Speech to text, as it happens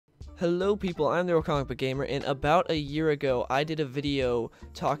Hello people, I'm the Real Comic Book Gamer, and about a year ago, I did a video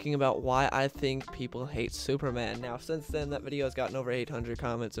talking about why I think people hate Superman. Now, since then, that video has gotten over 800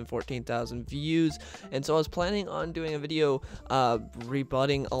 comments and 14,000 views, and so I was planning on doing a video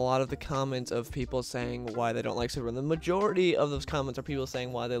rebutting a lot of the comments of people saying why they don't like Superman. The majority of those comments are people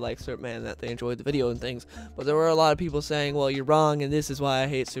saying why they like Superman, that they enjoyed the video and things, but there were a lot of people saying, well, you're wrong, and this is why I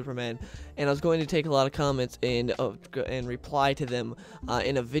hate Superman, and I was going to take a lot of comments and reply to them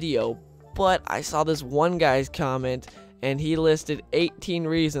in a video. But I saw this one guy's comment and he listed 18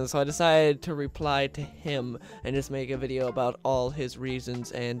 reasons, so I decided to reply to him and just make a video about all his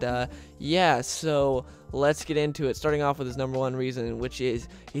reasons. And yeah, so let's get into it, starting off with his number one reason, which is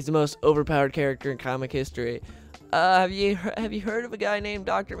he's the most overpowered character in comic history. Have you heard of a guy named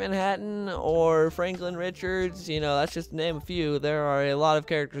Dr. Manhattan or Franklin Richards? You know, that's just to name a few. There are a lot of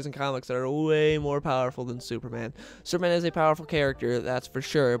characters in comics that are way more powerful than Superman. Superman is a powerful character, that's for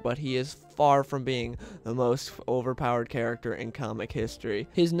sure, but he is far from being the most overpowered character in comic history.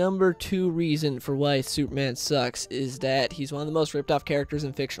 His number two reason for why Superman sucks is that he's one of the most ripped off characters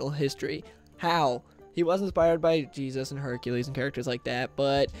in fictional history. How? He was inspired by Jesus and Hercules and characters like that,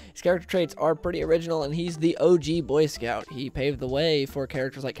 but his character traits are pretty original, and he's the OG Boy Scout. He paved the way for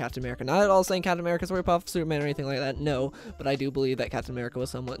characters like Captain America. Not at all saying Captain America's a rip-off of Superman or anything like that, no, but I do believe that Captain America was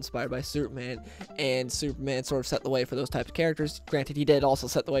somewhat inspired by Superman, and Superman sort of set the way for those types of characters. Granted, he did also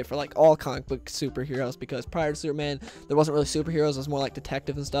set the way for like all comic book superheroes, because prior to Superman, there wasn't really superheroes, it was more like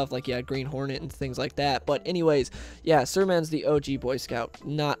detectives and stuff, like you had Green Hornet and things like that. But anyways, yeah, Superman's the OG Boy Scout,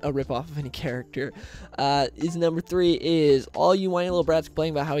 not a rip-off of any character. His number three is all you whiny little brats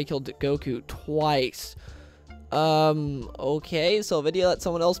complaining about how he killed Goku twice. Okay, so a video that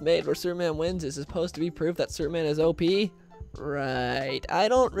someone else made where Superman wins is supposed to be proof that Superman is OP? Right, I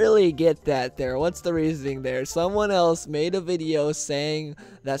don't really get that there. What's the reasoning there? Someone else made a video saying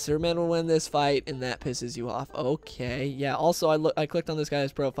that Superman will win this fight, and that pisses you off. Okay, yeah, also I clicked on this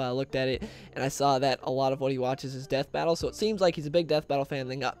guy's profile, looked at it, and I saw that a lot of what he watches is Death Battle, so it seems like he's a big Death Battle fan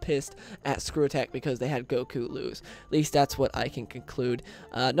and then got pissed at Screw Attack because they had Goku lose. At least that's what I can conclude.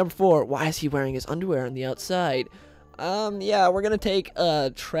 Number four, why is he wearing his underwear on the outside? Yeah, we're gonna take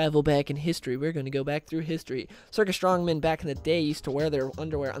travel back in history. We're gonna go back through history. Circus strongmen back in the day used to wear their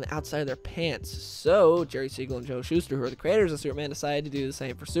underwear on the outside of their pants. So Jerry Siegel and Joe Shuster, who are the creators of Superman, decided to do the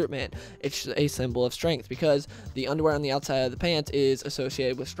same for Superman. It's a symbol of strength because the underwear on the outside of the pants is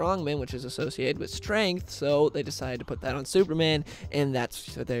associated with strongmen, which is associated with strength. So they decided to put that on Superman, and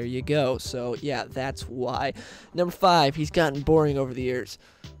so there you go. So yeah, that's why. Number five, he's gotten boring over the years.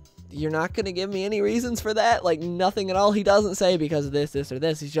 You're not going to give me any reasons for that? Like, nothing at all? He doesn't say because of this, or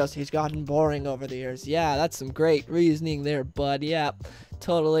this. He's gotten boring over the years. Yeah, that's some great reasoning there, bud. Yeah,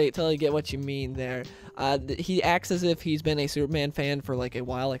 totally get what you mean there. He acts as if he's been a Superman fan for like a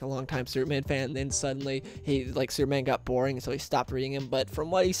while, like a long time Superman fan, and then suddenly Superman got boring, so he stopped reading him. But from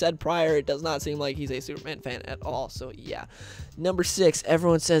what he said prior, it does not seem like he's a Superman fan at all. So yeah. Number six,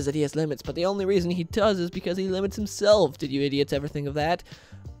 everyone says that he has limits, but the only reason he does is because he limits himself. Did you idiots ever think of that?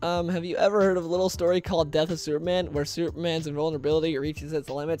 Have you ever heard of a little story called Death of Superman, where Superman's invulnerability reaches its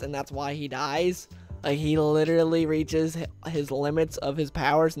limits and that's why he dies? Like, he literally reaches his limits of his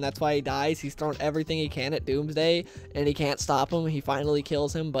powers, and that's why he dies. He's thrown everything he can at Doomsday, and he can't stop him. He finally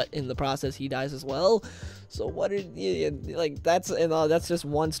kills him, but in the process, he dies as well. So what did you, like, that's just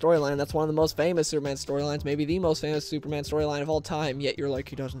one storyline. That's one of the most famous Superman storylines, maybe the most famous Superman storyline of all time, yet you're like,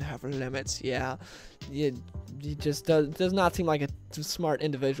 he doesn't have limits. Yeah, he just does not seem like a smart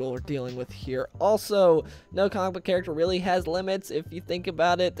individual we're dealing with here. Also, no comic book character really has limits. If you think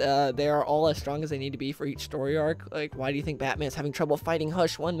about it, they are all as strong as they need to be for each story arc. Like, why do you think Batman's having trouble fighting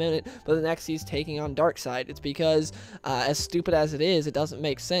Hush one minute, but the next he's taking on Darkseid? It's because, as stupid as it is, it doesn't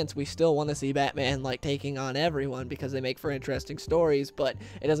make sense. We still want to see Batman, like, taking on everyone because they make for interesting stories, but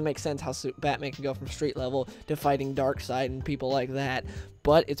it doesn't make sense how Batman can go from street level to fighting Darkseid and people like that.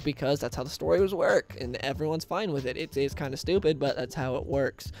 But it's because that's how the stories work, and everyone's fine with it. It's kind of stupid, but that's how it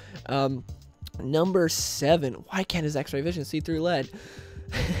works. Number seven, why can't his X-ray vision see through lead?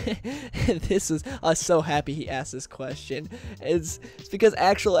 This is, I was so happy he asked this question. It's because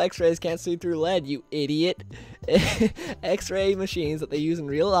actual X-rays can't see through lead, you idiot. X-ray machines that they use in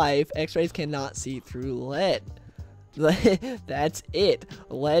real life, X-rays cannot see through lead. That's it.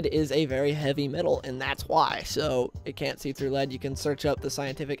 Lead is a very heavy metal, and that's why. So it can't see through lead. You can search up the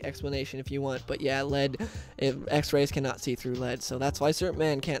scientific explanation if you want, but yeah, X-rays cannot see through lead, so that's why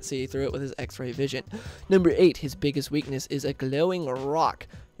Superman can't see through it with his X-ray vision. Number eight, his biggest weakness is a glowing rock.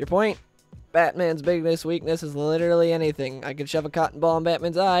 Your point? Batman's biggest weakness is literally anything. I could shove a cotton ball in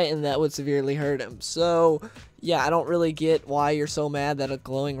Batman's eye and that would severely hurt him. So, yeah, I don't really get why you're so mad that a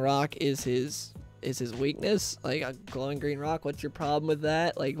glowing rock is his weakness. Like, a glowing green rock, what's your problem with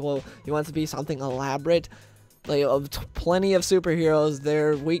that? Like, well, he wants to be something elaborate. Like, plenty of superheroes,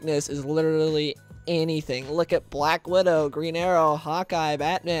 their weakness is literally anything. Look at Black Widow, Green Arrow, Hawkeye,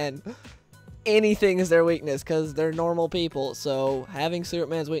 Batman. Anything is their weakness because they're normal people. So having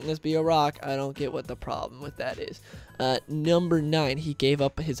Superman's weakness be a rock, I don't get what the problem with that is. Number 9, he gave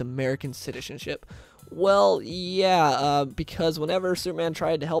up his American citizenship. Well, yeah, because whenever Superman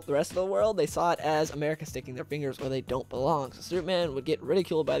tried to help the rest of the world, they saw it as America sticking their fingers where they don't belong. So Superman would get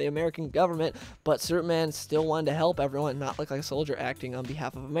ridiculed by the American government, but Superman still wanted to help everyone, not look like a soldier acting on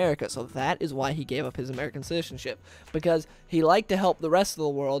behalf of America. So that is why he gave up his American citizenship, because he liked to help the rest of the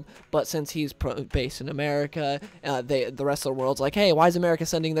world, but since he's based in America, the rest of the world's like, hey, why is America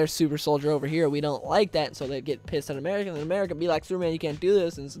sending their super soldier over here? We don't like that, and so they'd get pissed at America, and America be like, Superman, you can't do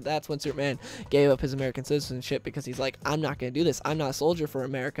this, and so that's when Superman gave up his American citizenship, because he's like, I'm not gonna do this. I'm not a soldier for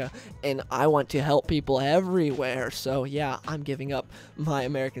America, and I want to help people everywhere. So yeah, I'm giving up my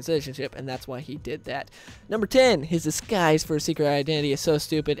American citizenship, and that's why he did that. Number 10, his disguise for a secret identity is so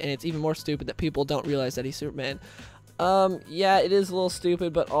stupid, and it's even more stupid that people don't realize that he's Superman. Yeah, it is a little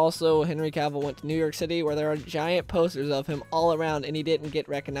stupid, but also Henry Cavill went to New York City where there are giant posters of him all around, and he didn't get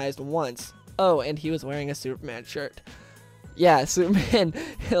recognized once. Oh, and he was wearing a Superman shirt. Yeah, Superman,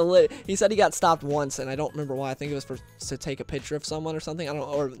 he said he got stopped once, and I don't remember why. I think it was to take a picture of someone or something. I don't,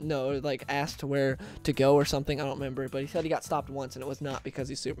 or no, like asked to where to go or something. I don't remember, but he said he got stopped once, and it was not because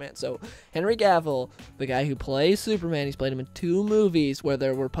he's Superman. So Henry Cavill, the guy who plays Superman, he's played him in 2 movies where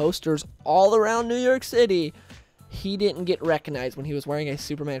there were posters all around New York City. He didn't get recognized when he was wearing a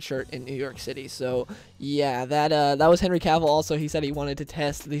Superman shirt in New York City. So yeah, that was Henry Cavill. Also, he said he wanted to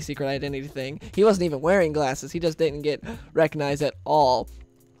test the secret identity thing. He wasn't even wearing glasses. He just didn't get recognized at all.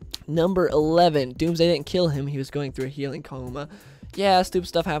 Number 11, Doomsday didn't kill him. He was going through a healing coma. Yeah, stupid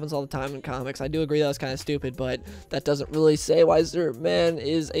stuff happens all the time in comics. I do agree that was kind of stupid, but that doesn't really say why Superman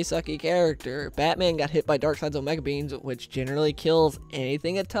is a sucky character. Batman got hit by Darkseid's Omega Beams, which generally kills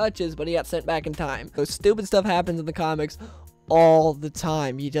anything it touches, but he got sent back in time. So stupid stuff happens in the comics all the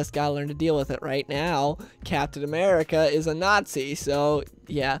time. You just gotta learn to deal with it. Right now, Captain America is a Nazi, so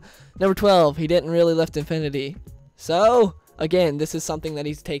yeah. Number 12, he didn't really lift Infinity. So again, this is something that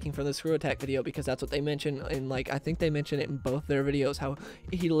he's taking from the Screw Attack video, because that's what they mention in, like, I think they mention it in both their videos, how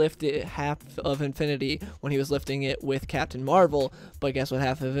he lifted half of Infinity when he was lifting it with Captain Marvel, but guess what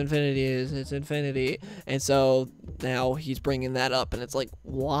half of Infinity is? It's Infinity. And so now he's bringing that up, and it's like,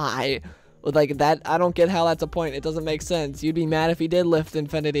 why? Like, that, I don't get how that's a point. It doesn't make sense. You'd be mad if he did lift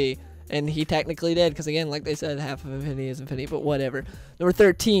Infinity. And he technically did, because again, like they said, half of Infinity is Infinity, but whatever. Number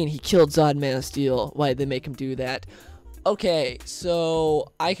 13, he killed Zod, Man of Steel. Why did they make him do that? Okay,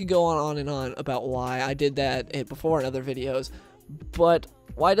 so I could go on and on about why I did that before in other videos, but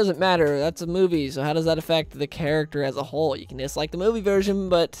why does it matter? That's a movie, so how does that affect the character as a whole? You can dislike the movie version,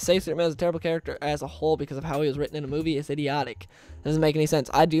 but to say Superman is a terrible character as a whole because of how he was written in a movie is idiotic. Doesn't make any sense.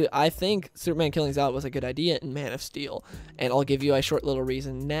 I think Superman killing Zod was a good idea in Man of Steel, and I'll give you a short little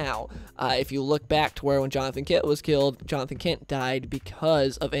reason now. If you look back to where when Jonathan Kent was killed, Jonathan Kent died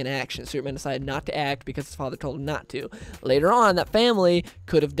because of inaction. Superman decided not to act because his father told him not to. Later on, that family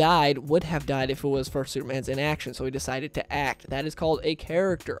would have died if it was for Superman's inaction, so he decided to act. That is called a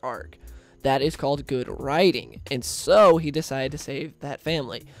character arc. That is called good writing, and so he decided to save that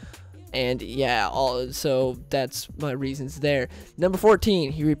family. And yeah, so that's my reasons there. Number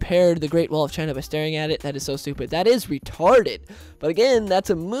 14, he repaired the Great Wall of China by staring at it. That is so stupid. That is retarded. But again, that's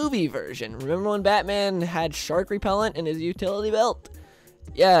a movie version. Remember when Batman had shark repellent in his utility belt?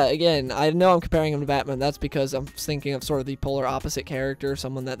 Yeah, again, I know I'm comparing him to Batman. That's because I'm thinking of sort of the polar opposite character,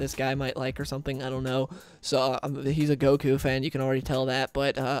 someone that this guy might like or something. I don't know. So he's a Goku fan. You can already tell that.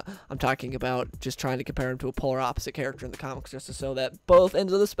 But I'm talking about just trying to compare him to a polar opposite character in the comics, just to show that both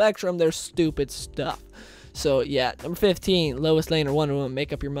ends of the spectrum, they're stupid stuff. So yeah, number 15, Lois Lane or Wonder Woman.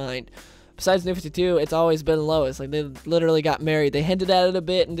 Make up your mind. Besides New 52, it's always been Lois. Like, they literally got married. They hinted at it a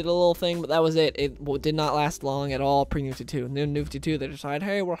bit and did a little thing, but that was it. It did not last long at all pre-New 52. And then New 52, they decided,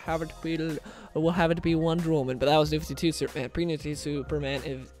 hey, we'll have it to be Wonder Woman. But that was New 52 Superman. Pre-New 52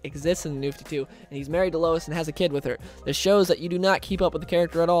 Superman exists in the New 52, and he's married to Lois and has a kid with her. This shows that you do not keep up with the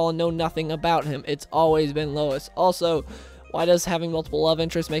character at all and know nothing about him. It's always been Lois. Also, Why does having multiple love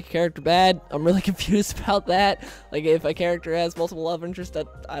interests make a character bad? I'm really confused about that. Like, if a character has multiple love interests, that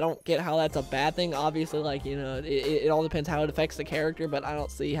I don't get how that's a bad thing. Obviously, like, you know, it all depends how it affects the character, but I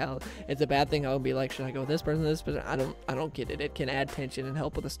don't see how it's a bad thing. I would be like, should I go with this person, this person? I don't get it. It can add tension and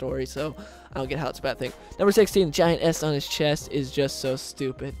help with the story, so I don't get how it's a bad thing. Number 16, the giant S on his chest is just so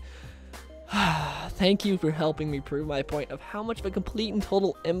stupid. Thank you for helping me prove my point of how much of a complete and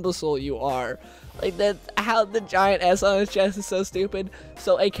total imbecile you are. Like, that, how the giant S on his chest is so stupid.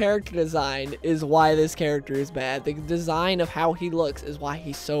 So a character design is why this character is bad. The design of how he looks is why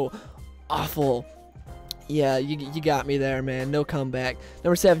he's so awful. Yeah, you got me there, man. No comeback.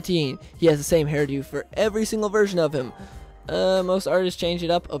 Number 17, he has the same hairdo for every single version of him. Most artists change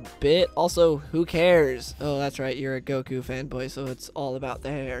it up a bit. Also, who cares? Oh, that's right, you're a Goku fanboy, so it's all about the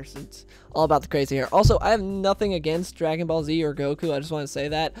hair. So it's all about the crazy hair. Also, I have nothing against Dragon Ball Z or Goku. I just want to say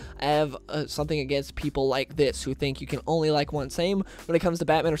that. I have something against people like this who think you can only like one. Same when it comes to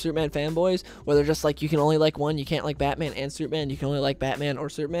Batman or Superman fanboys, where they're just like, you can only like one. You can't like Batman and Superman. You can only like Batman or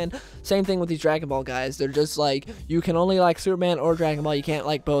Superman. Same thing with these Dragon Ball guys. They're just like, you can only like Superman or Dragon Ball. You can't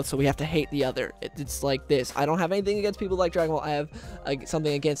like both, so we have to hate the other. It's like this. I don't have anything against people like Dragon Ball. I have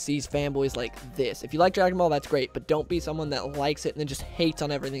something against these fanboys like this. If you like Dragon Ball, that's great, but don't be someone that likes it and then just hates on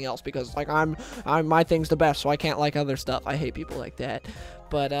everything else because, like, I'm my thing's the best, so I can't like other stuff. I hate people like that.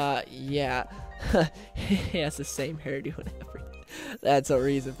 But yeah, he has the same hairdo and everything. That's a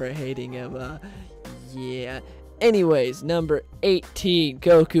reason for hating him. Yeah. Anyways, number 18,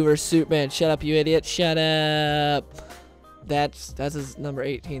 Goku vs Superman. Shut up, you idiot! Shut up. That's his number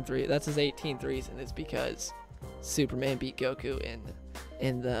 18-3. That's his 18th reason. It's because Superman beat Goku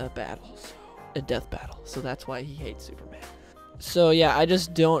in the battle, a death battle. So that's why he hates Superman. So yeah, I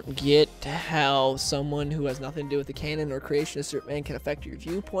just don't get how someone who has nothing to do with the canon or creation of Superman can affect your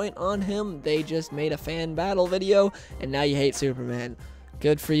viewpoint on him. They just made a fan battle video, and now you hate Superman.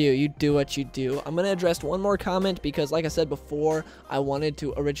 Good for you. You do what you do. I'm going to address one more comment because, like I said before, I wanted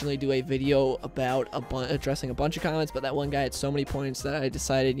to originally do a video about addressing a bunch of comments, but that one guy had so many points that I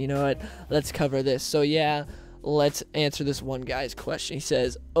decided, you know what, let's cover this. So yeah, let's answer this one guy's question. He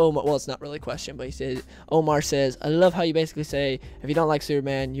says, Omar, well, it's not really a question, but he says, Omar says, I love how you basically say, if you don't like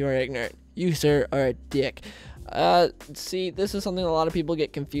Superman, you are ignorant. You, sir, are a dick. See, this is something a lot of people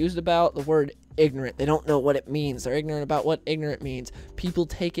get confused about, the word ignorant. They don't know what it means. They're ignorant about what ignorant means. People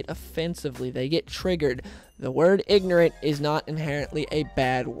take it offensively. They get triggered. The word ignorant is not inherently a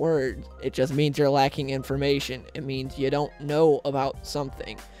bad word. It just means you're lacking information. It means you don't know about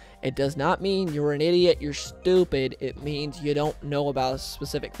something. It does not mean you're an idiot, you're stupid. It means you don't know about a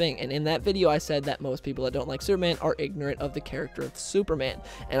specific thing. And in that video, I said that most people that don't like Superman are ignorant of the character of Superman.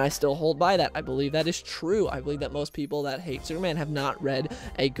 And I still hold by that. I believe that is true. I believe that most people that hate Superman have not read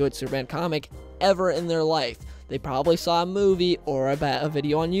a good Superman comic ever in their life. They probably saw a movie or a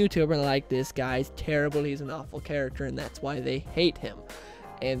video on YouTube and like, this guy's terrible, he's an awful character, and that's why they hate him.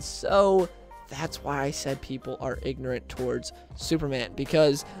 And so that's why I said people are ignorant towards Superman,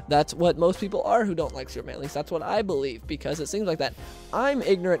 because that's what most people are who don't like Superman. At least that's what I believe, because it seems like that. I'm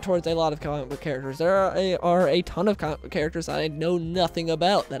ignorant towards a lot of comic book characters. There are a ton of comic book characters that I know nothing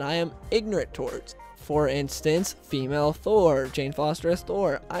about that I am ignorant towards. For instance, female Thor, Jane Foster as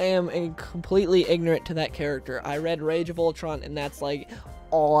Thor. I am completely ignorant to that character. I read Rage of Ultron, and that's like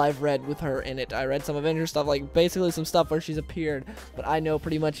all I've read with her in it. I read some Avengers stuff, like basically some stuff where she's appeared, but I know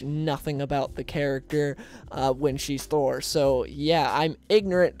pretty much nothing about the character when she's Thor. So yeah, I'm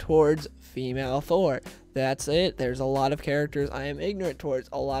ignorant towards female Thor. That's it. There's a lot of characters I am ignorant towards.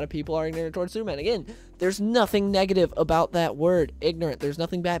 A lot of people are ignorant towards Superman. Again, there's nothing negative about that word, ignorant. There's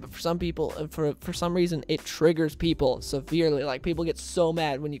nothing bad, but for some people, for some reason, it triggers people severely. Like, people get so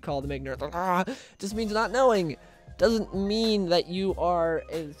mad when you call them ignorant. Like, it just means not knowing. Doesn't mean that you are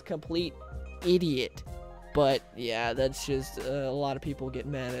a complete idiot. But yeah, that's just a lot of people get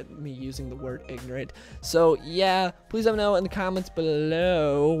mad at me using the word ignorant. So yeah, please let me know in the comments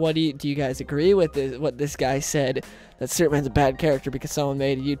below, what do you guys agree with what this guy said, that Superman's a bad character because someone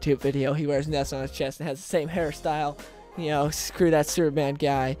made a YouTube video, he wears an S on his chest and has the same hairstyle. You know, screw that Superman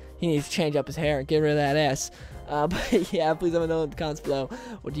guy. He needs to change up his hair and get rid of that S. But yeah, please let me know in the comments below,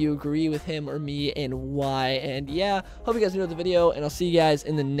 do you agree with him or me and why? And yeah, hope you guys enjoyed the video, and I'll see you guys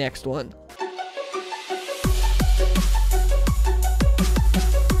in the next one.